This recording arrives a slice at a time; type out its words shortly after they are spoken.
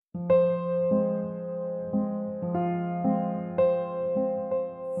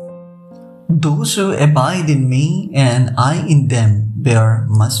Those who abide in me and I in them bear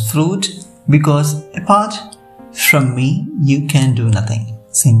much fruit, because apart from me you can do nothing.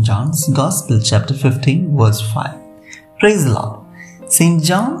 St. John's Gospel chapter 15 verse 5. Praise the Lord. St.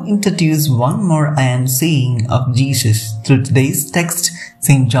 John introduced one more I am saying of Jesus through today's text,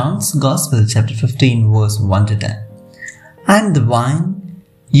 St. John's Gospel chapter 15 verse 1 to 10. I am the vine,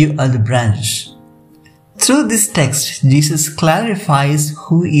 you are the branches. Through this text, Jesus clarifies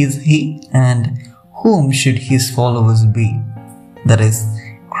who is He and whom should His followers be. That is,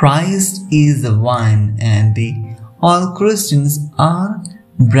 Christ is the vine and all Christians are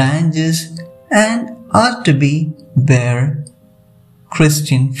branches and are to bear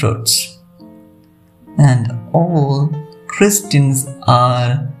Christian fruits. And all Christians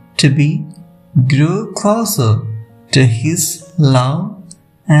are to grow closer to His love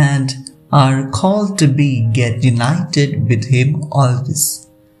and are called to get united with Him always.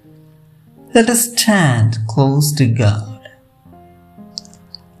 Let us stand close to God.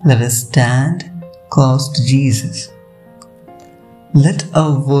 Let us stand close to Jesus. Let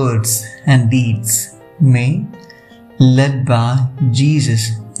our words and deeds be led by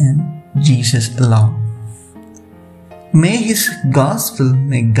Jesus and Jesus alone. May His gospel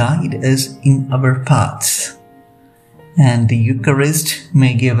guide us in our paths, and the Eucharist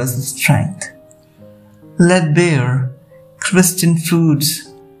may give us strength. Let bear Christian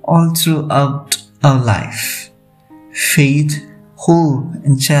fruits all throughout our life. Faith, hope,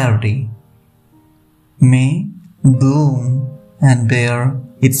 and charity may bloom and bear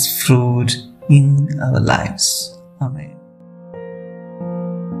its fruit in our lives. Amen.